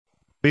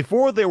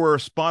Before there were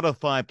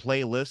Spotify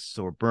playlists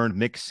or burned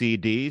mix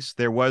CDs,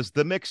 there was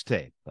the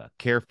mixtape, a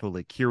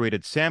carefully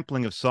curated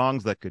sampling of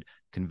songs that could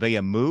convey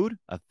a mood,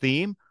 a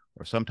theme,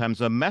 or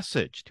sometimes a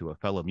message to a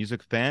fellow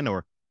music fan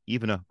or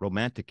even a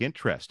romantic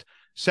interest.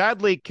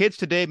 Sadly, kids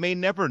today may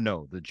never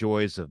know the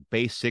joys of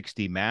Base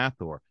 60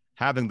 math or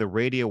having the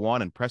radio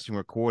on and pressing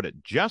record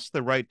at just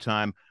the right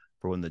time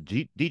for when the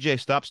DJ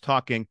stops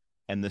talking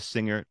and the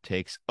singer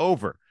takes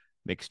over.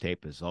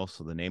 Mixtape is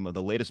also the name of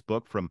the latest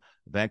book from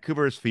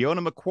Vancouver's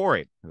Fiona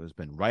McQuarrie, who has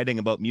been writing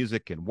about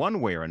music in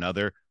one way or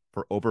another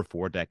for over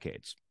 4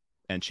 decades.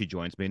 And she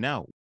joins me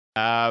now.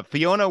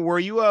 Fiona, were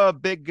you a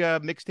big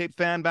mixtape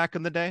fan back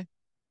in the day?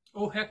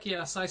 Oh, heck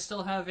yes. I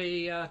still have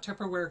a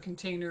Tupperware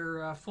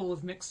container full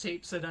of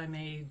mixtapes that I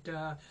made,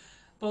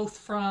 both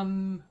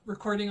from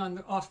recording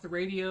off the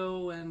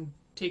radio and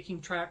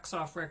taking tracks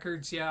off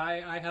records. Yeah,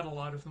 I had a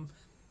lot of them.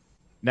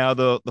 Now,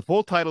 the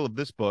full title of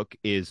this book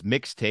is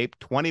Mixtape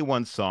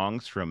 21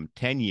 Songs from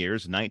 10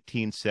 Years,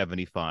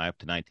 1975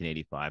 to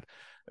 1985.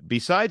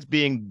 Besides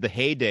being the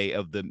heyday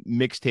of the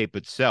mixtape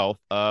itself,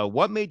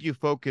 what made you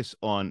focus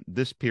on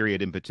this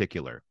period in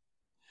particular?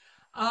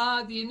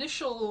 The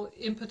initial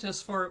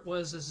impetus for it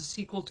was as a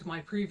sequel to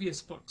my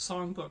previous book,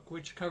 Songbook,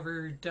 which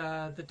covered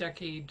the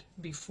decade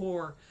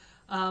before.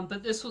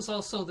 But this was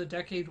also the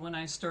decade when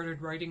I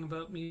started writing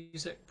about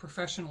music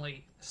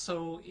professionally.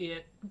 So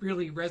it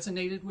really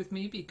resonated with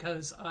me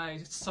because I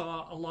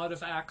saw a lot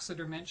of acts that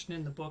are mentioned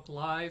in the book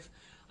live.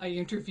 I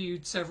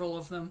interviewed several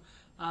of them.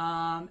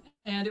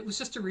 And it was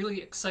just a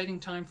really exciting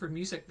time for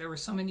music. There were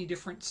so many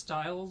different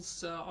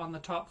styles on the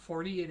top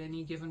 40 at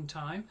any given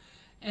time.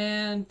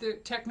 And the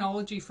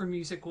technology for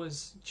music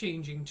was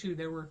changing too.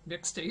 There were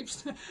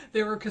mixtapes,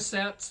 there were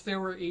cassettes, there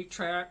were 8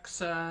 tracks,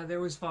 there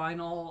was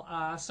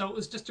vinyl. So it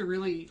was just a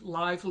really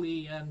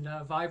lively and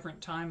vibrant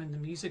time in the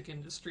music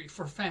industry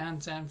for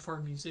fans and for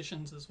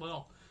musicians as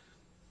well.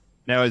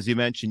 Now, as you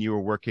mentioned, you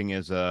were working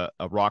as a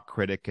rock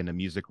critic and a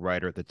music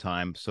writer at the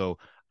time. So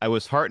I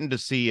was heartened to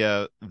see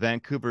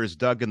Vancouver's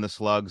Doug and the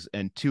Slugs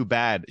and Too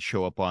Bad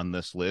show up on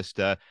this list.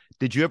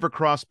 Did you ever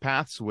cross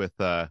paths with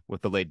the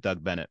late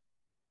Doug Bennett?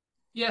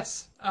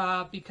 Yes,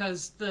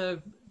 because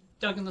the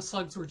Doug and the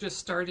Slugs were just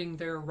starting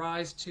their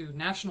rise to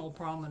national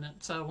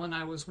prominence when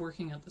I was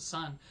working at the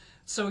Sun.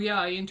 So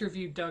yeah, I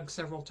interviewed Doug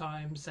several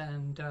times,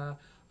 and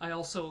I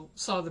also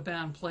saw the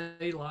band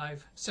play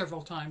live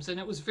several times, and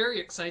it was very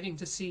exciting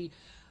to see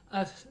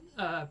a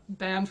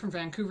band from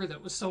Vancouver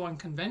that was so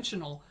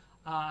unconventional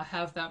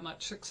have that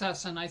much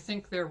success. And I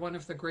think they're one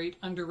of the great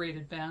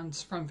underrated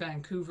bands from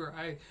Vancouver.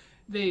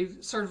 They've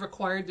sort of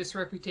acquired this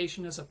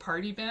reputation as a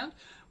party band,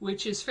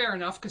 which is fair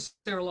enough because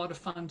they're a lot of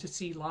fun to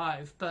see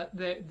live. But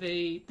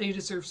they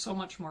deserve so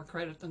much more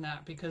credit than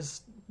that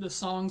because the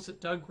songs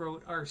that Doug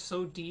wrote are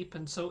so deep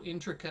and so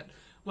intricate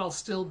while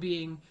still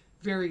being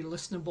very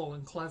listenable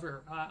and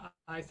clever.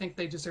 I think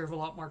they deserve a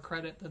lot more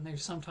credit than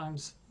they've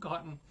sometimes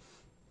gotten.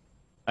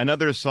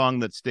 Another song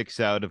that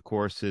sticks out, of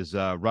course, is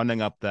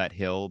 "Running Up That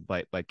Hill"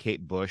 by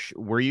Kate Bush.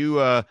 Were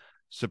you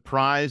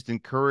surprised,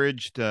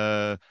 encouraged,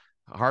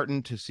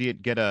 heartened to see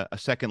it get a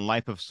second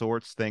life of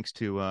sorts thanks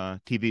to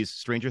TV's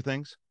Stranger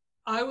Things?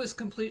 I was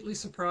completely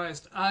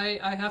surprised.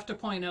 I have to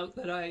point out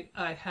that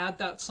I had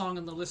that song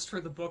on the list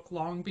for the book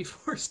long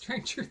before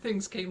Stranger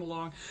Things came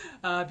along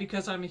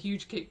because I'm a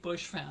huge Kate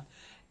Bush fan.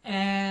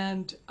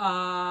 And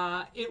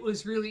it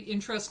was really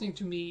interesting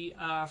to me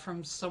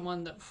from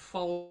someone that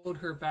followed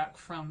her back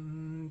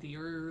from the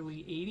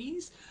early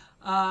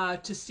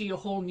 80s to see a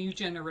whole new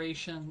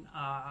generation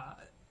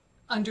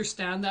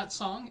understand that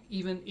song,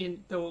 even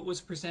in though it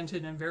was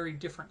presented in very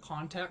different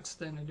context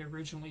than it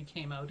originally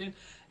came out in.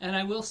 And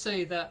I will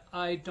say that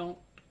I don't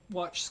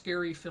watch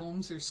scary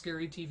films or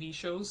scary TV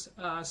shows,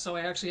 so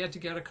I actually had to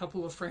get a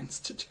couple of friends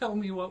to tell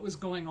me what was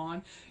going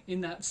on in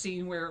that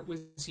scene where it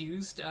was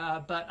used.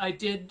 But I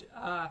did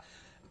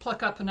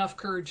pluck up enough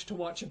courage to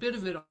watch a bit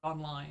of it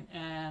online,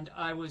 and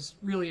I was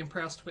really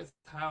impressed with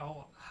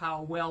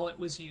how well it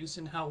was used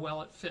and how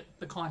well it fit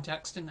the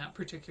context in that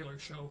particular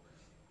show.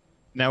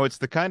 Now, it's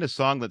the kind of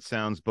song that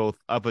sounds both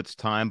of its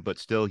time, but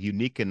still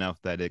unique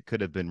enough that it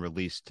could have been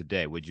released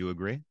today. Would you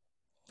agree?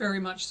 Very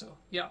much so.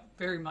 Yeah,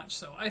 very much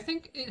so. I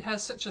think it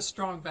has such a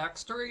strong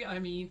backstory. I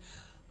mean,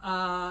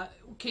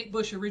 Kate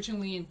Bush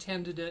originally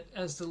intended it,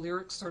 as the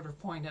lyrics sort of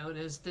point out,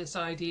 as this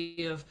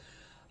idea of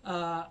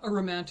a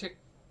romantic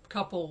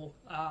couple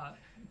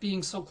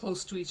being so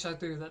close to each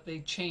other that they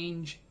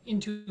change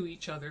into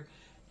each other,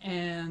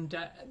 and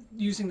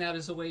using that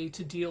as a way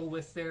to deal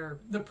with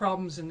the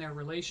problems in their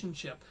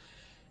relationship.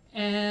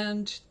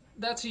 And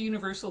that's a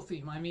universal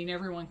theme. I mean,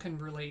 everyone can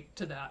relate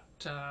to that.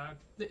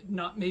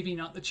 Not maybe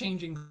not the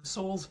changing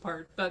souls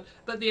part, but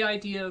the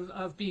idea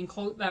of being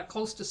that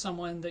close to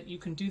someone that you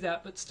can do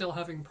that, but still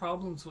having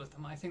problems with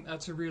them. I think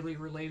that's a really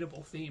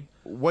relatable theme.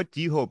 What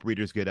do you hope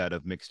readers get out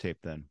of Mixtape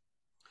then?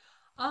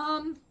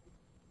 Um,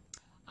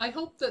 I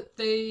hope that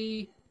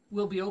they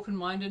will be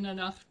open-minded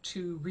enough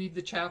to read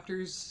the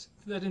chapters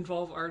that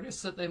involve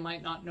artists that they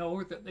might not know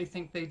or that they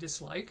think they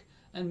dislike.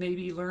 and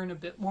maybe learn a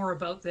bit more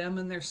about them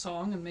and their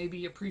song and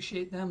maybe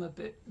appreciate them a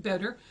bit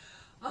better.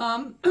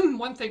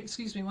 One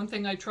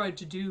thing I tried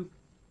to do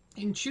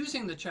in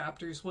choosing the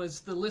chapters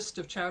was the list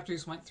of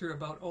chapters went through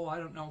about, oh, I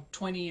don't know,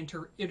 20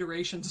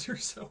 iterations or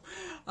so.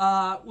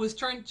 Was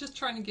trying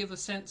to give a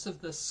sense of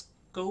the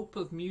scope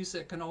of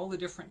music and all the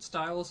different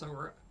styles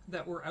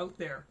that were out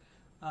there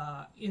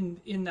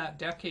in that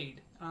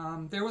decade.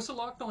 There was a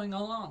lot going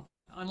on,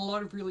 and a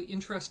lot of really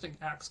interesting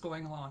acts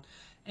going on,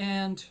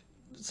 and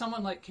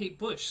someone like Kate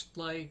Bush,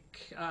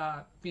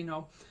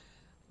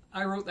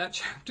 I wrote that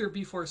chapter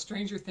before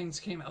Stranger Things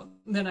came out,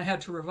 and then I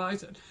had to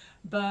revise it.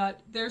 But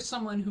there's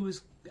someone who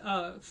was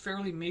a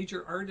fairly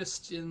major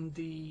artist in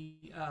the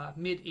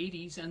mid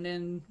 80s, and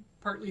then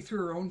partly through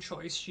her own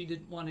choice, she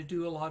didn't want to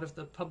do a lot of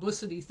the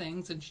publicity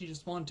things, and she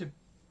just wanted to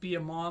be a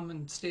mom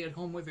and stay at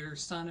home with her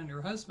son and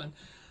her husband,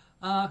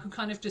 who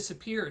kind of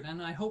disappeared.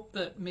 And I hope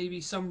that maybe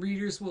some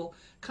readers will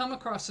come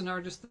across an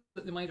artist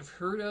that they might have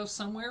heard of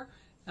somewhere,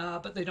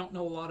 but they don't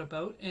know a lot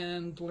about,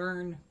 and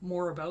learn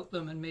more about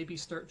them and maybe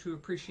start to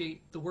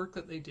appreciate the work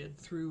that they did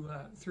through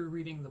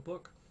reading the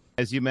book.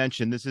 As you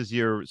mentioned, this is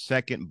your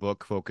second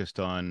book focused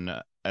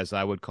on, as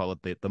I would call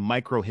it, the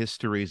micro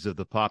histories of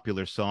the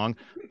popular song.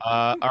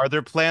 Are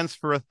there plans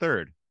for a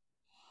third?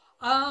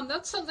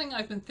 That's something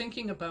I've been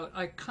thinking about.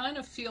 I kind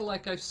of feel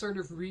like I've sort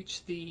of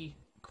reached the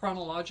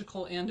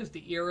chronological end of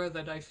the era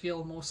that I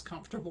feel most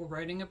comfortable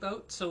writing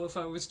about. So if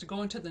I was to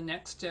go into the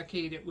next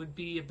decade, it would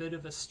be a bit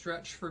of a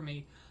stretch for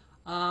me.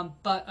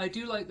 But I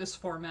do like this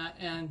format,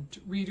 and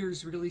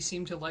readers really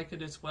seem to like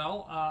it as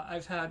well.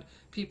 I've had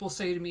people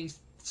say to me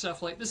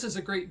stuff like, this is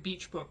a great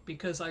beach book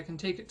because I can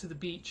take it to the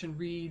beach and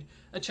read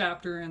a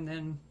chapter and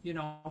then,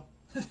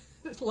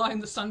 lie in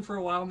the sun for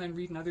a while and then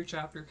read another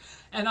chapter.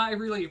 And I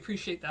really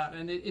appreciate that.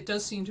 And it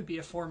does seem to be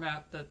a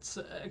format that's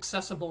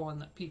accessible and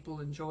that people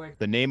enjoy.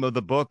 The name of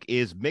the book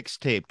is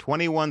Mixtape,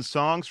 21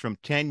 songs from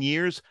 10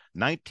 years,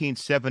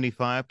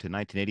 1975 to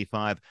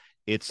 1985.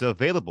 It's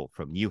available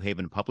from New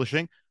Haven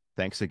Publishing.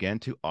 Thanks again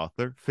to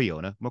author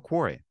Fiona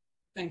McQuarrie.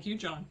 Thank you,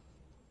 John.